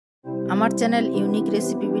আমার channel unique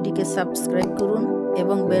রেসিপিবিডিকে subscribe করুন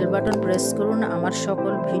এবং বেল বাটন প্রেস করুন আমার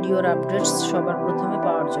সকল ভিডিওর আপডেটস সবার প্রথমে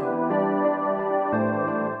পাওয়ার জন্য।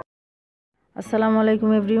 আসসালামু আলাইকুম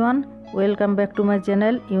everyone, welcome back to my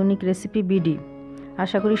channel unique রেসিপিবিডি।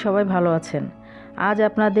 আশা করি সবাই ভালো আছেন। আজ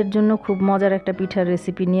আপনাদের জন্য খুব মজার একটা পিঠার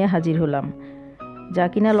রেসিপি নিয়ে হাজির হলাম, যা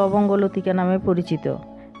কিনা লবঙ্গ লতিকা নামে পরিচিত।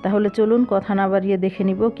 তাহলে চলুন কথা না বাড়িয়ে দেখে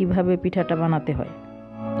নিব কিভাবে পিঠাটা বানাতে হয়।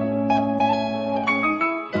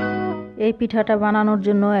 এই পিঠাটা বানানোর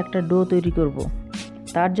জন্য একটা ডো তৈরি করব।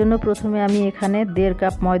 তার জন্য প্রথমে আমি এখানে 1.5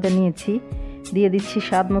 কাপ ময়দা নিয়েছি, দিয়ে দিচ্ছি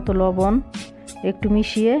স্বাদ মতো লবণ, একটু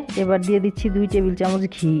মিশিয়ে এবার দিয়ে দিচ্ছি 2 টেবিল চামচ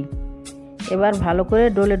ঘি। এবার ভালো করে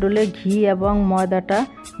ডলে ডলে ঘি এবং ময়দাটা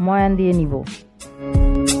ময়ান দিয়ে নিব।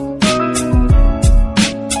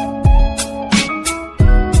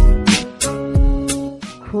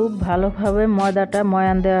 খুব ভালোভাবে ময়দাটা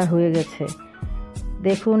ময়ান দেওয়া হয়ে গেছে।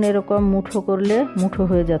 দেখুন, এরকম মুঠো করলে মুঠো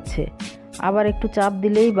হয়ে যাচ্ছে, আবার একটু চাপ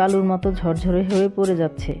দিলেই বালুর মতো ঝরঝরে হয়ে পড়ে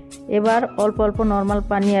যাচ্ছে। এবার অল্প অল্প নর্মাল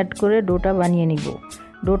পানি অ্যাড করে ডোটা বানিয়ে নিব।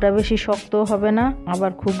 ডোটা বেশি শক্ত হবে না,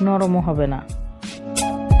 আবার খুব নরমও হবে না।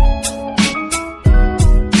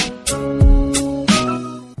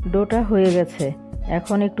 ডোটা হয়ে গেছে,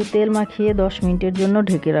 এখন একটু তেল মাখিয়ে 10 মিনিটের জন্য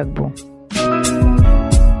ঢেকে রাখবো।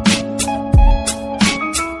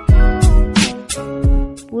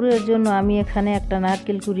 পুরের জন্য আমি এখানে একটা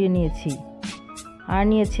নারকেল কুড়িয়ে নিয়েছি, আর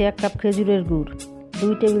নিয়েছি 1 কাপ খেজুরের গুড়,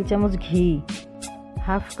 2 টেবিল চামচ ঘি,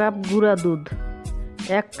 1/2 কাপ গুঁড়া দুধ,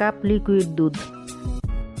 1 কাপ লিকুইড দুধ।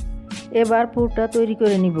 এবার পুরটা তৈরি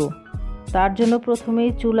করে নিব। তার জন্য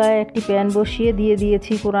প্রথমেই চুলায় একটি প্যান বসিয়ে দিয়ে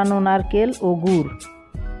দিয়েছি কোরানো নারকেল ও গুড়।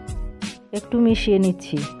 একটু মিশিয়ে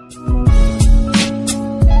নিচ্ছি।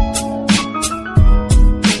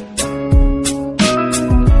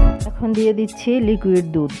 এখন দিয়ে দিচ্ছি লিকুইড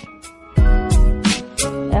দুধ।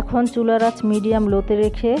 এখন চুলার আঁচ মিডিয়াম লোতে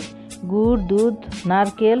রেখে গুড়, দুধ,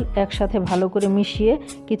 নারকেল একসাথে ভালো করে মিশিয়ে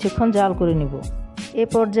কিছুক্ষণ জাল করে নিব। এ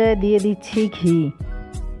পর্যায়ে দিয়ে দিচ্ছি ঘি।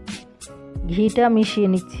 ঘিটা মিশিয়ে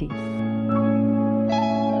নিচ্ছি।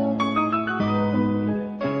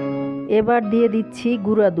 এবার দিয়ে দিচ্ছি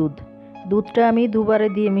গুঁড়া দুধ। দুধটা আমি দুবারে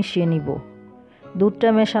দিয়ে মিশিয়ে নিব। দুধটা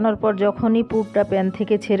মেশানোর পর যখনই পুরটা প্যান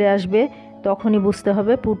থেকে ছেড়ে আসবে তখনই বুঝতে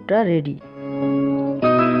হবে পুরটা রেডি।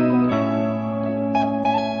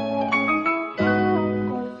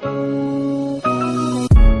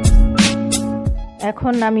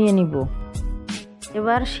 এখন নামিয়ে নিব।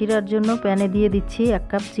 এবার শিরার জন্য প্যানে দিয়ে দিচ্ছি 1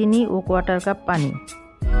 কাপ চিনি ও 1/4 কাপ পানি।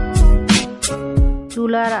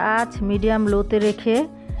 চুলার আঁচ মিডিয়াম লোতে রেখে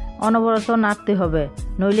অনবরত নাড়তে হবে,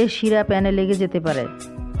 নইলে শিরা প্যানে লেগে যেতে পারে।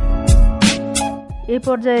 এই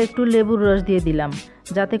পর্যায়ে একটু লেবুর রস দিয়ে দিলাম,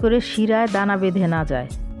 যাতে করে শিরায় দানা বেঁধে না যায়।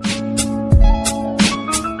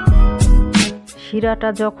 শিরাটা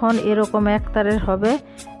যখন এরকম একতারের হবে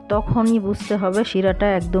তখনই বুঝতে হবে শিরাটা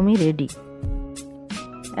একদমই রেডি।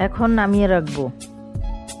 এখন নামিয়ে রাখবো।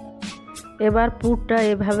 এবার পুরটা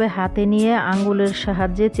এভাবে হাতে নিয়ে আঙ্গুলের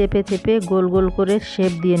সাহায্যে চেপে চেপে গোল গোল করে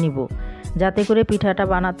শেপ দিয়ে নিব, যাতে করে পিঠাটা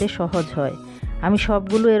বানাতে সহজ হয়। আমি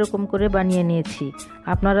সবগুলো এরকম করে বানিয়ে নিয়েছি,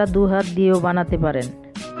 আপনারা 2 হাত দিয়েও বানাতে পারেন।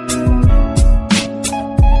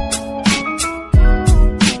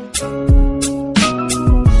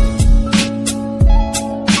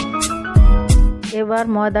 এবার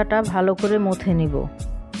ময়দাটা ভালো করে মথে নিব।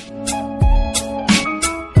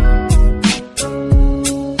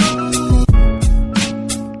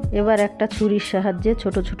 এবার একটা ছুরির সাহায্যে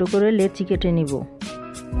ছোট ছোট করে লেচি কেটে নিব।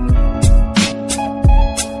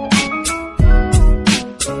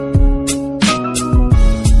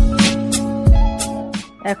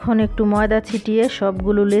 এখন একটু ময়দা ছিটিয়ে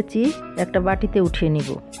সবগুলো লেচি একটা বাটিতে উঠিয়ে নিব।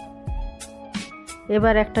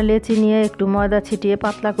 এবার একটা লেচি নিয়ে একটু ময়দা ছিটিয়ে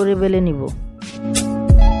পাতলা করে বেলে নিব।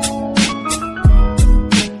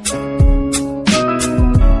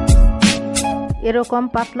 এরকম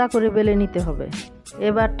পাতলা করে বেলে নিতে হবে।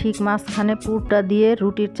 এবার ঠিক মাঝখানে পুরটা দিয়ে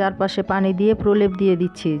রুটির চারপাশে পানি দিয়ে প্রলেপ দিয়ে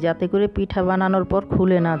দিচ্ছি, যাতে করে পিঠা বানানোর পর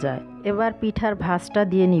খুলে না যায়। এবার পিঠার ভাঁজটা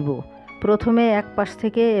দিয়ে নিব। প্রথমে এক পাশ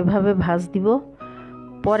থেকে এভাবে ভাঁজ দিব,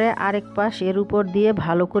 পরে আরেক পাশ এর উপর দিয়ে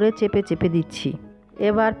ভালো করে চেপে চেপে দিচ্ছি।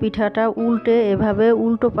 এবার পিঠাটা উল্টে এভাবে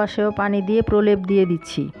উল্টো পাশেও পানি দিয়ে প্রলেপ দিয়ে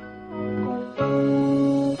দিচ্ছি।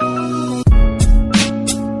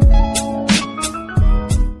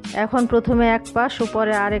 এখন প্রথমে এক পাশ ও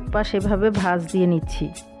পরে আরেক পাশ এভাবে ভাঁজ দিয়ে নিচ্ছি।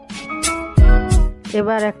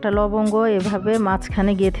 এবার একটা লবঙ্গ এভাবে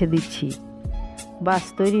মাঝখানে গেঁথে দিচ্ছি। বাস,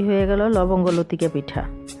 তৈরি হয়ে গেল লবঙ্গ লতিকা পিঠা।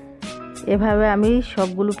 এভাবে আমি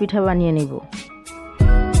সবগুলো পিঠা বানিয়ে নিব।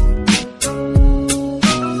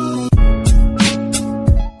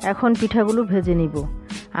 এখন পিঠাগুলো ভেজে নিব।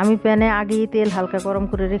 আমি প্যানে আগেই তেল হালকা গরম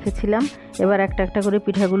করে রেখেছিলাম। এবার একটা একটা করে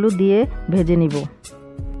পিঠাগুলো দিয়ে ভেজে নিব।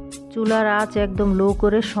 চুলার আঁচ একদম লো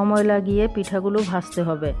করে সময় লাগিয়ে পিঠাগুলো ভাজতে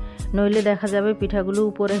হবে, নইলে দেখা যাবে পিঠাগুলো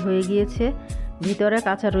উপরে হয়ে গিয়েছে, ভিতরে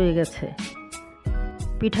কাঁচা রয়ে গেছে।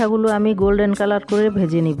 পিঠাগুলো আমি গোল্ডেন কালার করে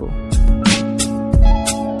ভেজে নিব।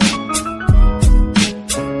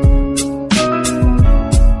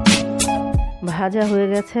 ভাজা হয়ে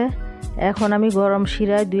গেছে। এখন আমি গরম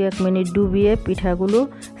শিরায় 2-1 মিনিট ডুবিয়ে পিঠাগুলো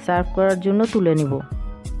সার্ভ করার জন্য তুলে নিব।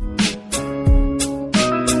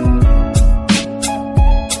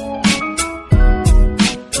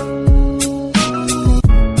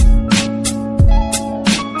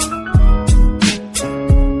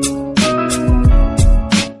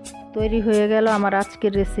 তৈরি হয়ে গেল আমার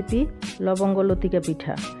আজকের রেসিপি লবঙ্গ লতিকা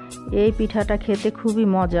পিঠা। এই পিঠাটা খেতে খুবই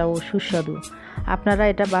মজা ও সুস্বাদু। আপনারা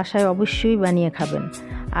এটা বাসায় অবশ্যই বানিয়ে খাবেন।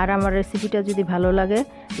 আর আমার রেসিপিটা যদি ভালো লাগে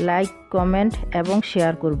লাইক, কমেন্ট এবং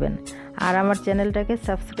শেয়ার করবেন। আর আমার চ্যানেলটাকে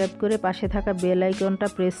সাবস্ক্রাইব করে পাশে থাকা বেল আইকনটা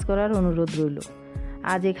প্রেস করার অনুরোধ রইল।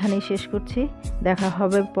 আজ এখানেই শেষ করছি। দেখা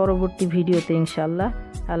হবে পরবর্তী ভিডিওতে ইনশাআল্লাহ।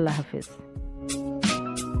 আল্লাহ হাফেজ।